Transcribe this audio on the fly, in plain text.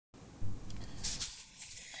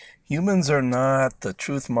Humans are not the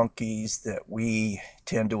truth monkeys that we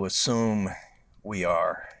tend to assume we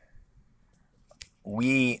are.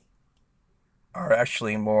 We are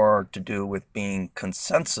actually more to do with being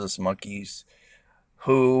consensus monkeys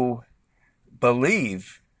who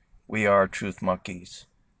believe we are truth monkeys.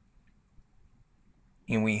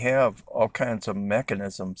 And we have all kinds of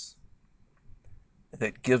mechanisms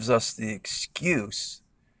that gives us the excuse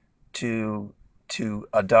to to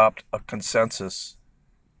adopt a consensus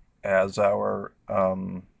as our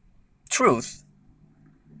truth.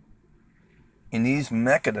 And these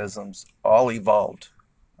mechanisms all evolved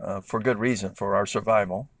for good reason, for our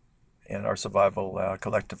survival and our survival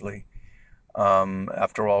collectively.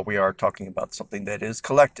 After all, we are talking about something that is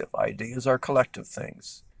collective. Ideas are collective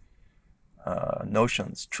things.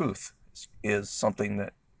 Notions, truth is something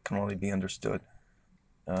that can only be understood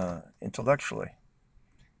intellectually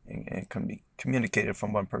and can be communicated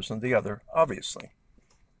from one person to the other, obviously.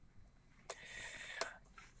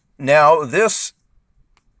 Now, this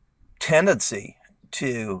tendency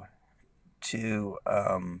to to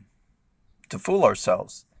um, to fool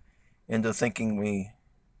ourselves into thinking we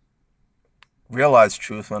realize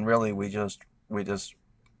truth when really we just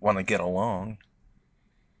want to get along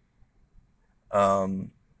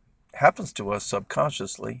um, happens to us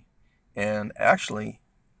subconsciously and actually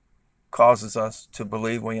causes us to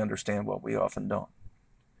believe we understand what we often don't.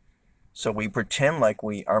 So we pretend like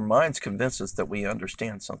our minds convince us that we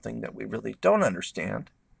understand something that we really don't understand,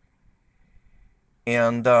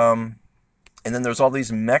 and um, and then there's all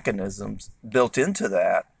these mechanisms built into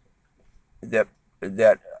that that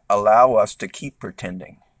allow us to keep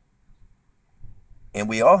pretending. And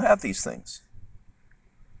we all have these things,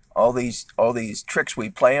 all these tricks we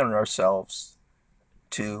play on ourselves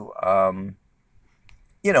to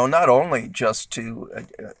not only just to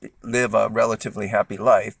live a relatively happy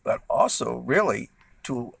life, but also really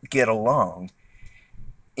to get along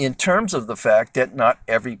in terms of the fact that not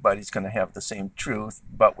everybody's going to have the same truth,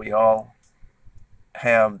 but we all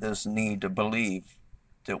have this need to believe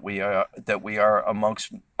that we are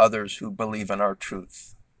amongst others who believe in our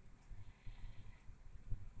truth.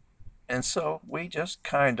 And so we just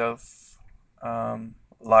kind of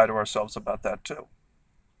lie to ourselves about that too.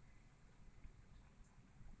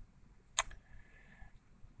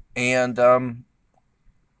 And the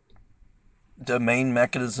main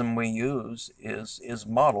mechanism we use is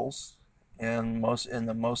models, and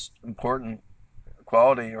the most important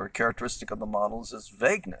quality or characteristic of the models is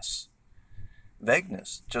vagueness.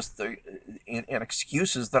 Vagueness, just and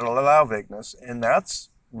excuses that allow vagueness, and that's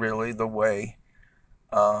really the way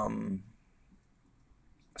um,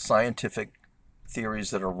 scientific theories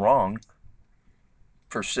that are wrong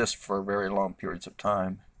persist for very long periods of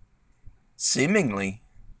time, seemingly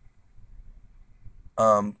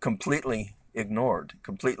completely ignored,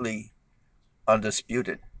 completely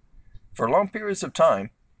undisputed for long periods of time,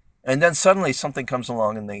 and then suddenly something comes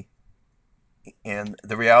along and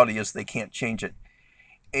the reality is they can't change it.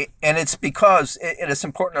 And it's because it's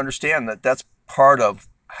important to understand that that's part of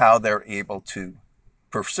how they're able to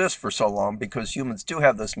persist for so long, because humans do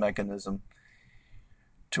have this mechanism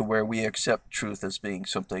to where we accept truth as being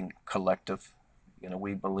something collective.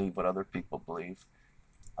 We believe what other people believe.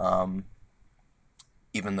 Um,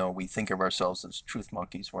 Even though we think of ourselves as truth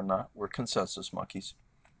monkeys, we're not. We're consensus monkeys.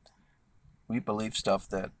 We believe stuff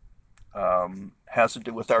that has to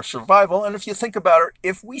do with our survival. And if you think about it,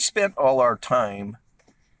 if we spent all our time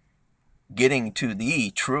getting to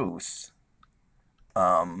the truth,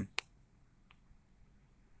 um,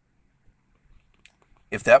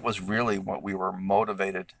 if that was really what we were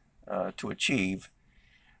motivated to achieve,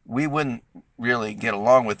 we wouldn't really get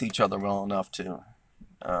along with each other well enough to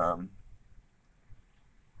um,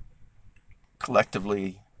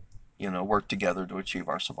 collectively, work together to achieve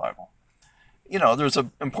our survival. There's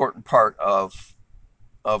an important part of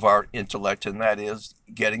our intellect, and that is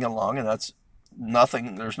getting along, and that's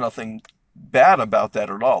nothing. There's nothing bad about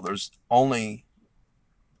that at all. There's only,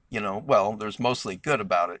 well, there's mostly good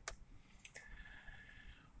about it.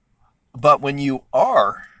 But when you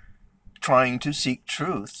are trying to seek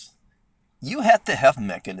truth, you have to have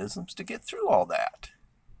mechanisms to get through all that.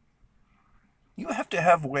 You have to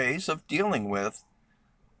have ways of dealing with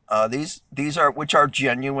these are which are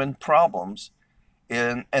genuine problems,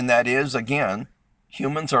 and that is, again,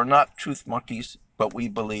 humans are not truth monkeys, but we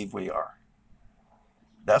believe we are.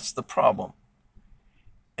 That's the problem.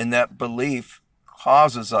 And that belief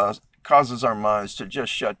causes our minds to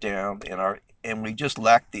just shut down, and we just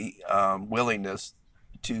lack the willingness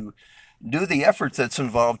to do the efforts that's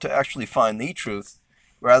involved to actually find the truth,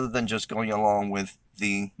 rather than just going along with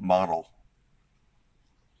the model.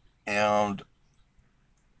 And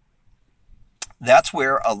That's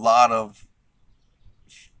where a lot of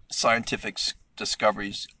scientific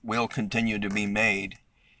discoveries will continue to be made.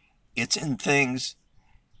 It's in things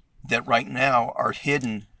that right now are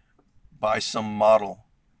hidden by some model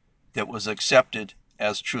that was accepted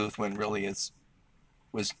as truth when really it's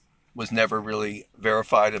was was never really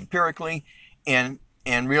verified empirically, and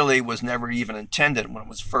really was never even intended when it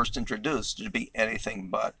was first introduced to be anything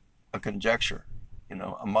but a conjecture,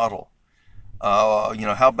 a model.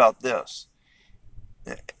 How about this?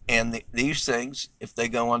 And these things, if they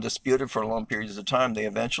go undisputed for long periods of time, they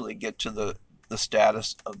eventually get to the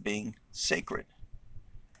status of being sacred.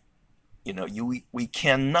 We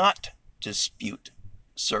cannot dispute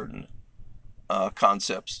certain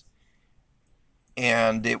concepts,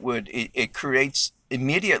 and it creates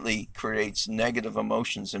immediately creates negative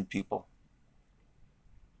emotions in people,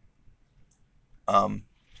 um,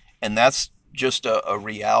 and that's just a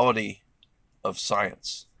reality of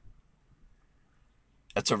science.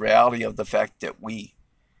 That's a reality of the fact that we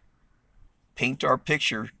paint our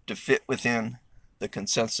picture to fit within the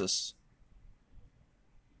consensus.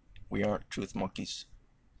 We aren't truth monkeys.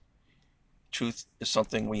 Truth is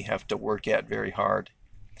something we have to work at very hard,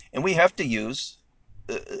 and we have to use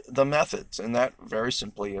the methods, and that very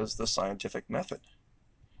simply is the scientific method.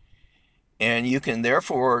 And you can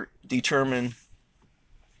therefore determine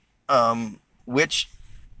which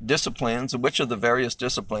which of the various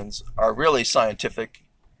disciplines are really scientific,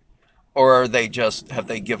 or are they just have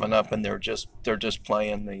they given up and they're just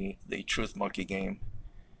playing the truth monkey game.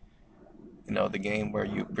 The game where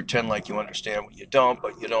you pretend like you understand what you don't,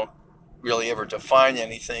 but you don't really ever define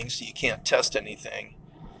anything, so you can't test anything.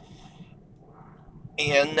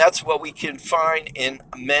 And that's what we can find in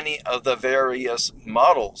many of the various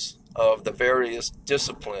models of the various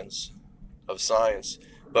disciplines of science.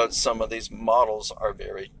 But some of these models are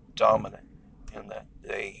very dominant in that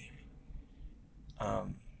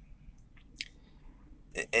um,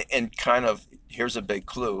 and kind of, here's a big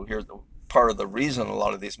clue. Here's part of the reason a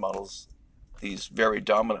lot of these models, these very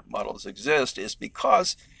dominant models exist, is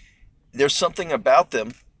because there's something about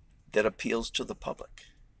them that appeals to the public.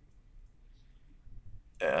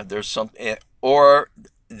 There's some, or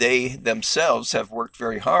they themselves have worked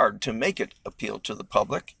very hard to make it appeal to the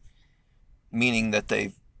public, meaning that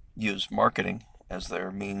they've used marketing as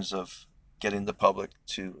their means of getting the public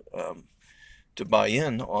to buy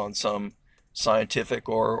in on some scientific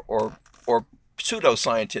or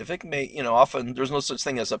pseudoscientific. Often there's no such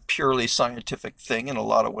thing as a purely scientific thing. In a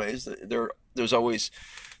lot of ways, there's always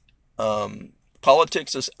um,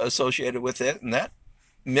 politics associated with it, and that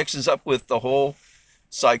mixes up with the whole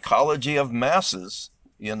psychology of masses,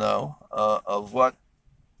 of what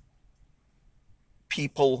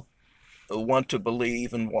people want to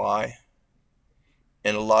believe and why.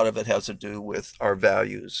 And a lot of it has to do with our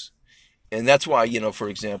values. And that's why, for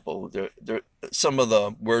example, some of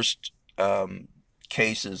the worst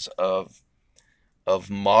cases of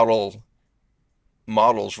models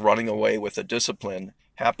running away with a discipline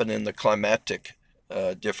happen in the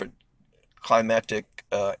different climatic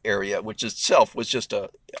area, which itself was just a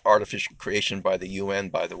artificial creation by the UN,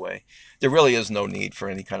 by the way. There really is no need for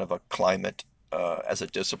any kind of a climate as a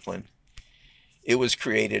discipline. It was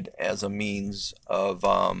created as a means of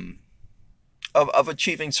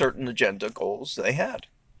achieving certain agenda goals they had,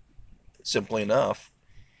 simply enough.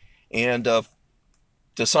 And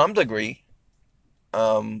to some degree,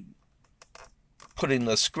 um, putting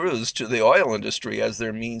the screws to the oil industry as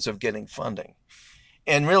their means of getting funding.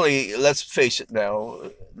 And really, let's face it now,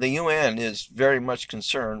 the UN is very much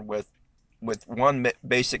concerned with one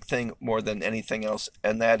basic thing more than anything else,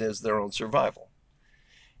 and that is their own survival.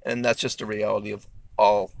 And that's just a reality of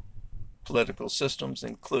all political systems,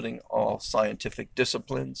 including all scientific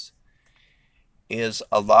disciplines, is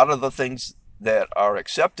a lot of the things that are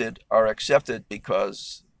accepted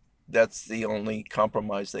because that's the only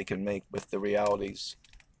compromise they can make with the realities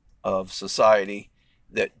of society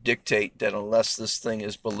that dictate that unless this thing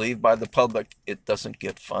is believed by the public, it doesn't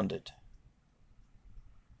get funded.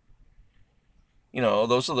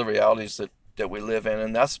 Those are the realities that we live in,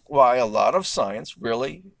 and that's why a lot of science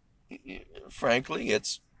really, frankly,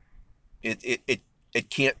 it it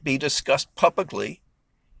can't be discussed publicly.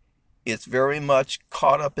 It's very much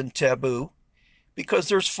caught up in taboo because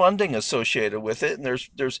there's funding associated with it, and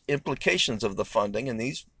there's implications of the funding, and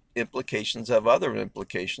these implications have other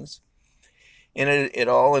implications, and it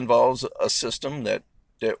all involves a system that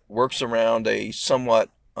works around a somewhat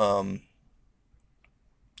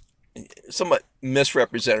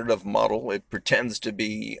misrepresentative model. It pretends to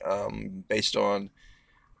be based on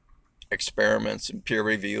experiments and peer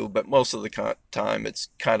review, but most of the time it's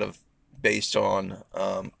kind of based on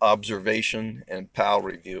observation and PAL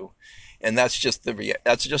review, and that's just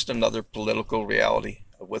that's just another political reality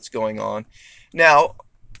of what's going on. Now,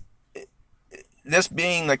 this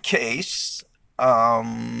being the case,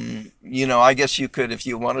 I guess you could, if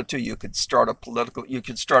you wanted to, you could start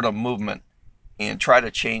a movement and try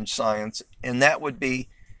to change science, and that would be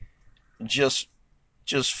just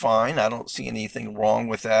just fine. I don't see anything wrong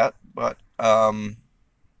with that, but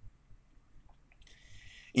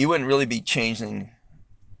you wouldn't really be changing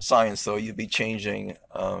science, though. You'd be changing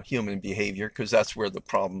human behavior because that's where the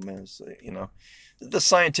problem is. The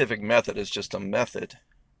scientific method is just a method,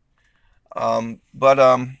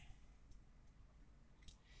 but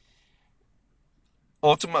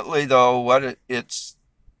ultimately, though, what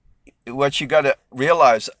you got to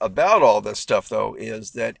realize about all this stuff, though,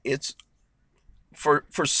 is that it's for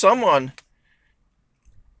someone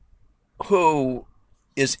who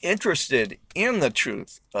is interested in the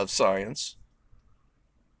truth of science.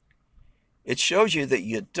 It shows you that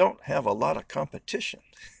you don't have a lot of competition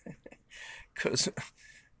because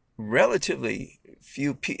relatively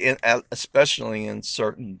few people, especially in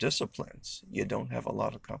certain disciplines, you don't have a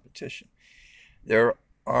lot of competition. There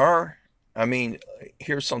are, I mean,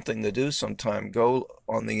 here's something to do sometime. Go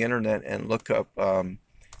on the internet and look up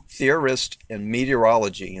theorist and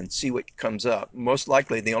meteorology and see what comes up. Most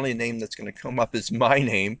likely, the only name that's going to come up is my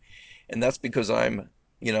name, and that's because I'm,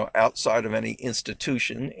 outside of any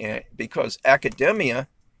institution, and because academia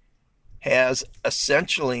has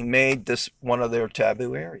essentially made this one of their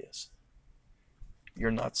taboo areas.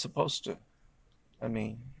 You're not supposed to. I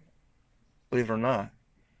mean, believe it or not,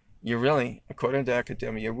 you really, according to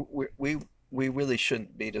academia, we really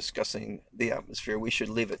shouldn't be discussing the atmosphere. We should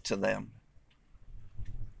leave it to them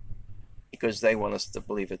because they want us to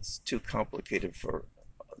believe it's too complicated for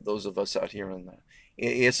those of us out here in the.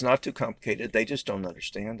 It's not too complicated. They just don't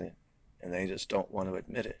understand it, and they just don't want to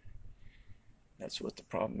admit it. That's what the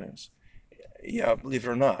problem is. Yeah, believe it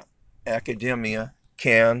or not, academia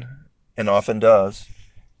can and often does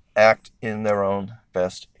act in their own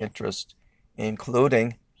best interest,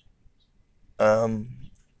 including um,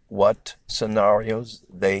 what scenarios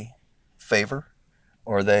they favor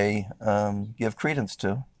or they give credence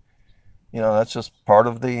to. That's just part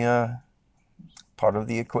of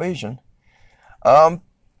the equation. Um,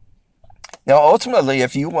 Now, ultimately,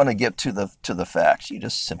 if you want to get to the facts, you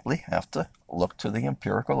just simply have to look to the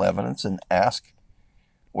empirical evidence and ask,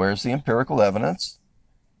 where's the empirical evidence?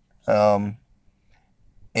 Um,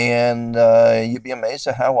 and you'd be amazed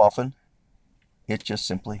at how often it just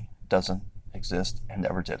simply doesn't exist and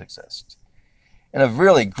never did exist. And a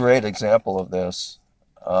really great example of this,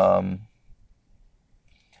 um,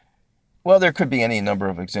 well, there could be any number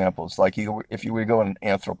of examples. Like if you were to go in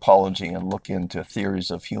anthropology and look into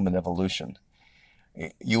theories of human evolution,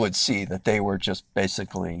 you would see that they were just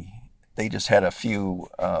basically they just had a few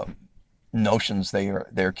notions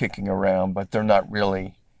they're kicking around, but they're not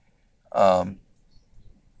really um,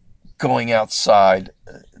 going outside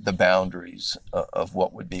the boundaries of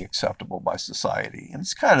what would be acceptable by society, and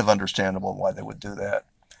it's kind of understandable why they would do that.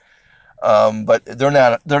 But they're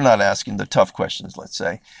not asking the tough questions, let's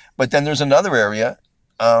say. But then there's another area.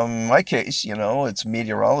 In my case, it's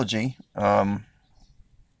meteorology. There's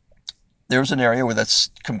an area where that's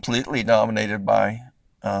completely dominated by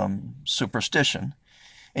superstition.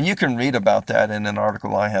 And you can read about that in an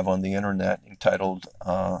article I have on the internet entitled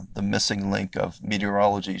The Missing Link of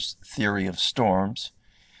Meteorology's Theory of Storms.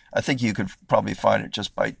 I think you could probably find it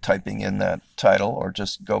just by typing in that title or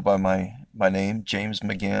just go by my name, James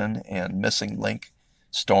McGinn, and Missing Link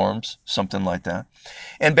Storms, something like that.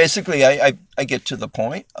 And basically, I get to the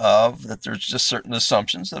point of that there's just certain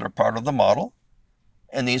assumptions that are part of the model,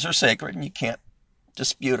 and these are sacred, and you can't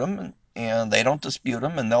dispute them, and they don't dispute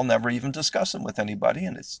them, and they'll never even discuss them with anybody,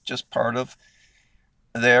 and it's just part of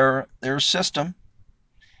their system.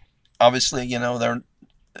 Obviously,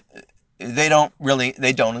 they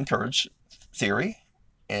don't encourage theory,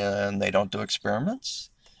 and they don't do experiments,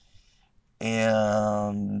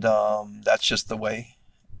 and that's just the way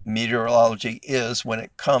meteorology is when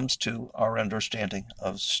it comes to our understanding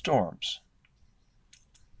of storms.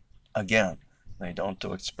 Again, they don't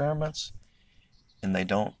do experiments, and they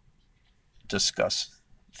don't discuss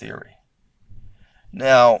theory.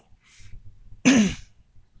 Now,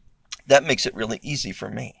 that makes it really easy for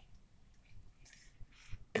me.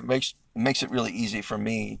 It makes it really easy for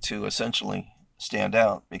me to essentially stand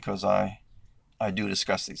out because I do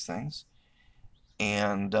discuss these things,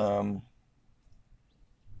 and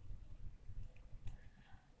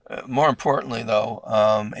more importantly, though,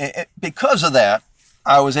 because of that,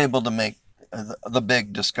 I was able to make the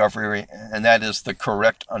big discovery, and that is the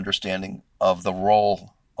correct understanding of the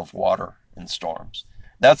role of water in storms.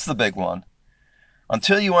 That's the big one.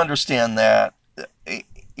 Until you understand that,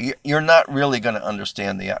 you're not really going to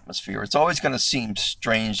understand the atmosphere. It's always going to seem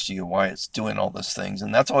strange to you why it's doing all these things,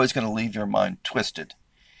 and that's always going to leave your mind twisted.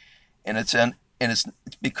 And it's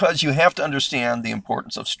because you have to understand the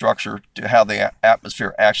importance of structure to how the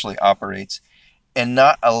atmosphere actually operates, and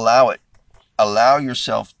not allow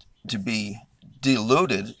yourself to be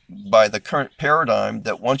deluded by the current paradigm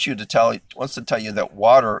that wants to tell you that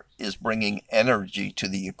water is bringing energy to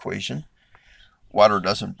the equation. Water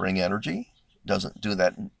doesn't bring energy, doesn't do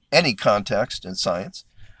that in any context in science.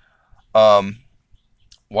 Um,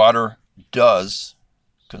 Water does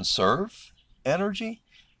conserve energy,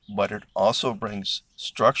 but it also brings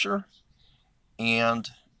structure, and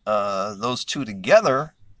those two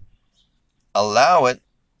together allow it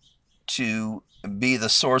to be the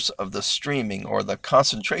source of the streaming or the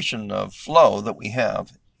concentration of flow that we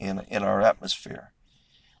have in our atmosphere.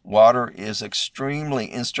 Water is extremely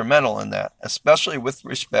instrumental in that, especially with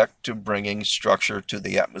respect to bringing structure to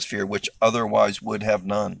the atmosphere, which otherwise would have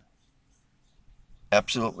none.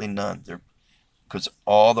 Absolutely none. Because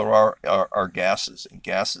all there are gases, and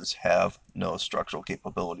gases have no structural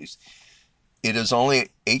capabilities. It is only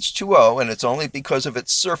H2O, and it's only because of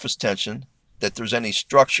its surface tension that there's any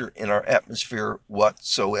structure in our atmosphere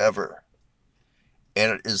whatsoever.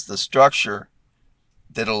 And it is the structure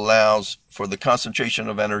that allows for the concentration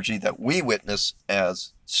of energy that we witness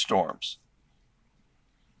as storms.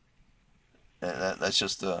 And that's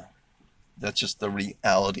just the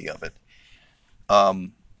reality of it.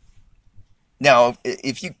 Um, Now,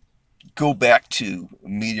 if you go back to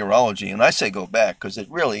meteorology, and I say go back because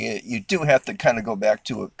you do have to kind of go back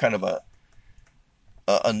to a kind of a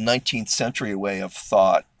 19th century way of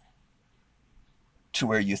thought, to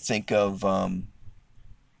where you think of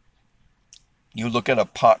you look at a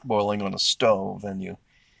pot boiling on a stove, and you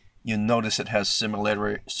notice it has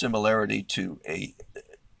similarity to a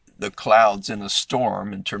the clouds in a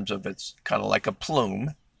storm in terms of it's kind of like a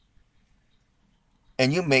plume,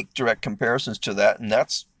 and you make direct comparisons to that, and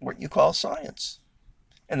that's what you call science.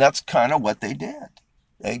 And that's kind of what they did.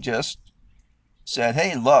 They just said,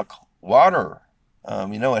 hey, look, water,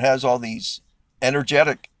 it has all these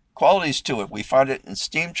energetic qualities to it. We find it in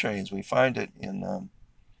steam trains. We find it in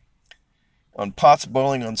on pots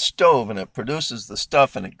boiling on stove, and it produces the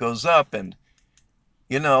stuff, and it goes up, and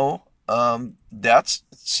that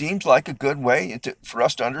seems like a good way for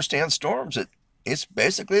us to understand storms. It's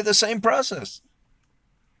basically the same process.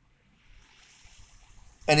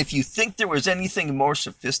 And if you think there was anything more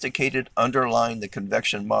sophisticated underlying the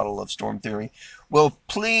convection model of storm theory, well,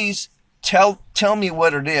 please tell me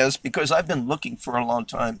what it is, because I've been looking for a long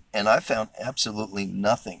time and I found absolutely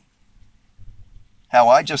nothing. How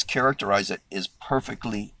I just characterize it is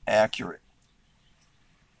perfectly accurate.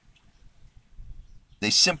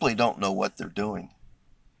 They simply don't know what they're doing.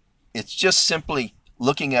 It's just simply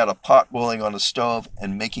looking at a pot boiling on a stove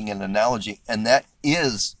and making an analogy, and that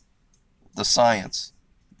is the science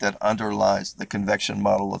that underlies the convection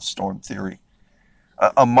model of storm theory.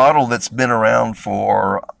 A model that's been around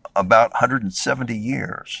for about 170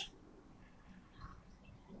 years.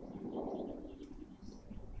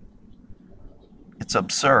 It's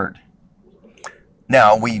absurd.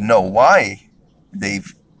 Now we know why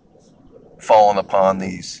they've fallen upon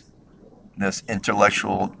this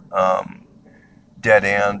intellectual dead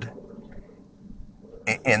end,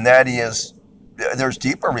 and that is there's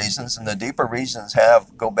deeper reasons, and the deeper reasons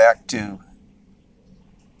have go back to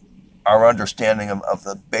our understanding of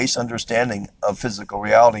the base understanding of physical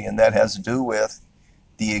reality, and that has to do with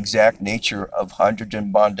the exact nature of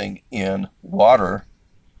hydrogen bonding in water.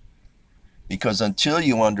 Because until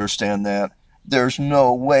you understand that, there's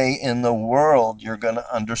no way in the world you're going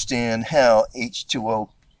to understand how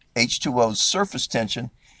H2O's surface tension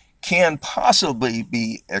can possibly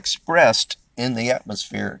be expressed in the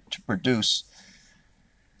atmosphere to produce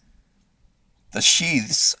the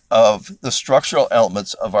sheaths of the structural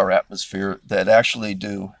elements of our atmosphere that actually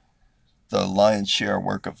do the lion's share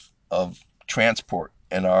work of transport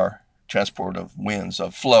in our transport of winds,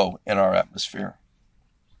 of flow in our atmosphere.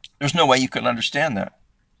 There's no way you can understand that.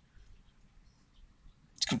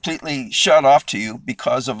 It's completely shut off to you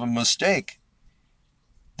because of a mistake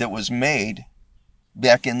that was made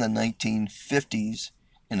back in the 1950s,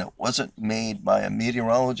 and it wasn't made by a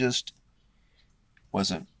meteorologist,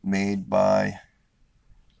 wasn't made by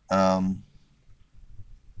um,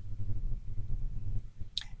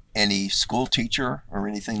 any school teacher or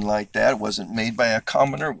anything like that. It wasn't made by a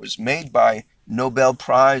commoner. It was made by Nobel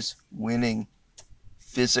Prize winning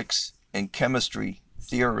physics and chemistry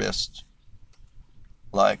theorists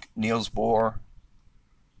like Niels Bohr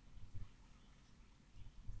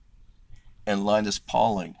and Linus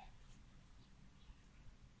Pauling.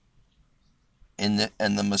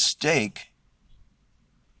 And the mistake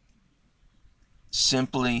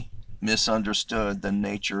simply misunderstood the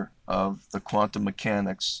nature of the quantum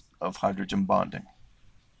mechanics of hydrogen bonding.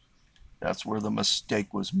 That's where the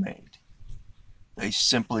mistake was made. They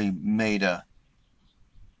simply made a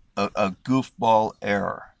goofball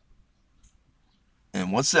error.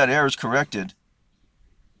 And once that error is corrected,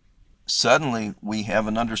 suddenly we have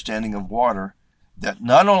an understanding of water that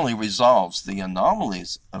not only resolves the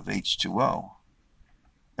anomalies of H2O,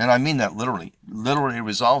 and I mean that literally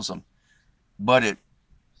resolves them, but it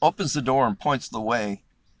opens the door and points the way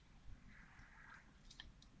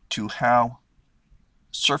to how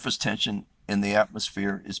surface tension in the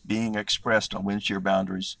atmosphere is being expressed on wind shear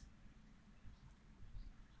boundaries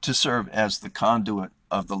to serve as the conduit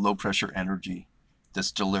of the low pressure energy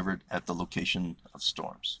that's delivered at the location of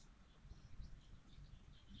storms.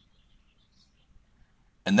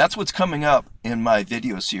 And that's what's coming up in my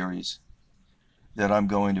video series that I'm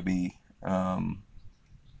going to be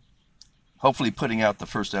hopefully putting out the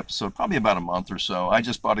first episode probably about a month or so. I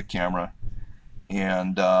just bought a camera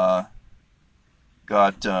and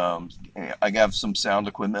got I have some sound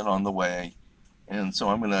equipment on the way, and so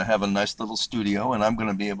I'm going to have a nice little studio, and I'm going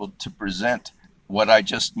to be able to present what I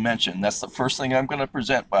just mentioned. That's the first thing I'm going to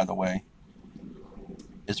present, by the way,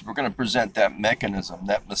 is we're going to present that mechanism,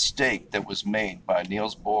 that mistake that was made by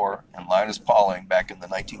Niels Bohr and Linus Pauling back in the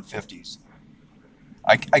 1950s.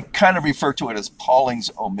 I kind of refer to it as Pauling's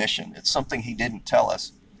omission. It's something he didn't tell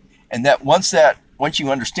us. And once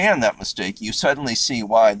you understand that mistake, you suddenly see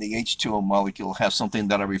why the H2O molecule has something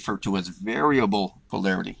that I refer to as variable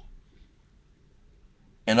polarity.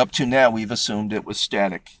 And up to now, we've assumed it was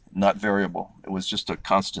static, not variable. It was just a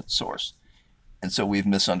constant source. And so we've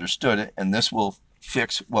misunderstood it. And this will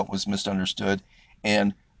fix what was misunderstood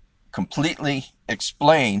and completely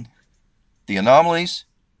explain the anomalies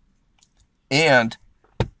and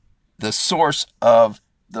the source of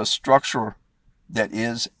the structure that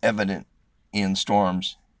is evident in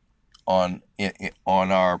storms on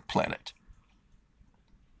our planet.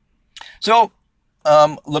 So,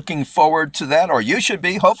 looking forward to that, or you should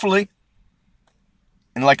be, hopefully.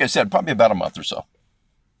 And like I said, probably about a month or so.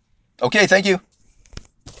 Okay, thank you.